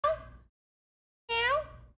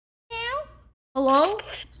Hello?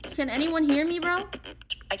 Can anyone hear me, bro?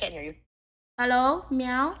 I can't hear you. Hello?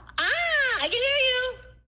 Meow? I can hear you.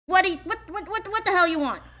 What the hell you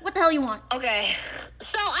want? What the hell you want? Okay,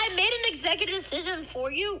 so I made an executive decision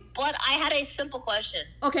for you, but I had a simple question.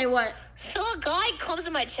 Okay, what? So a guy comes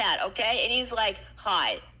in my chat, okay, and he's like,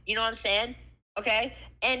 hi, you know what I'm saying? Okay,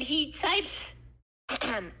 and he types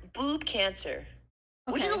boob cancer,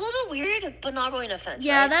 which is a little bit weird, but not really an offense,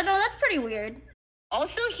 Yeah, right? that's pretty weird.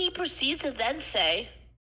 Also, he proceeds to then say,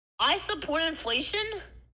 I support inflation,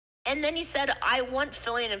 and then he said, I want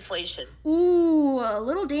Filian inflation. Ooh, a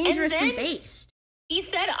little dangerously based. He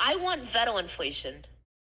said, I want veto inflation.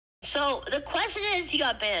 So the question is, he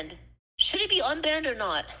got banned. Should he be unbanned or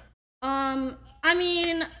not? I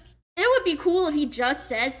mean, it would be cool if he just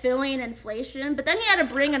said Filian inflation, but then he had to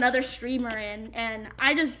bring another streamer in, and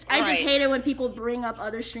I just hate it when people bring up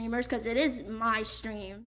other streamers because it is my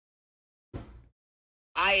stream.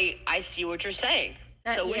 I see what you're saying.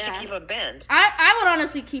 So we should keep him banned. I would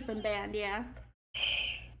honestly keep him banned, yeah.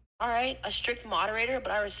 All right, a strict moderator,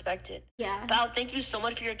 but I respect it. Yeah. Val, thank you so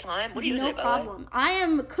much for your time. What are you doing, No problem. I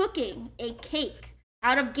am cooking a cake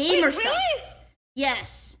out of gamer subs. Really?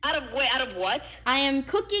 Yes. Out of what? I am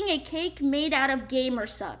cooking a cake made out of gamer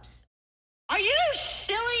subs. Are you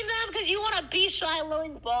shilling them because you want to be Shy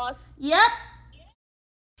Lily's boss? Yep.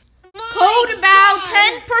 Code about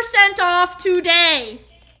 10% off today.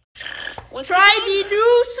 Try the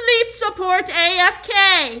new sleep support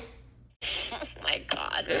AFK. Oh my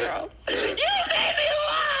god, bro. You made me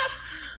laugh!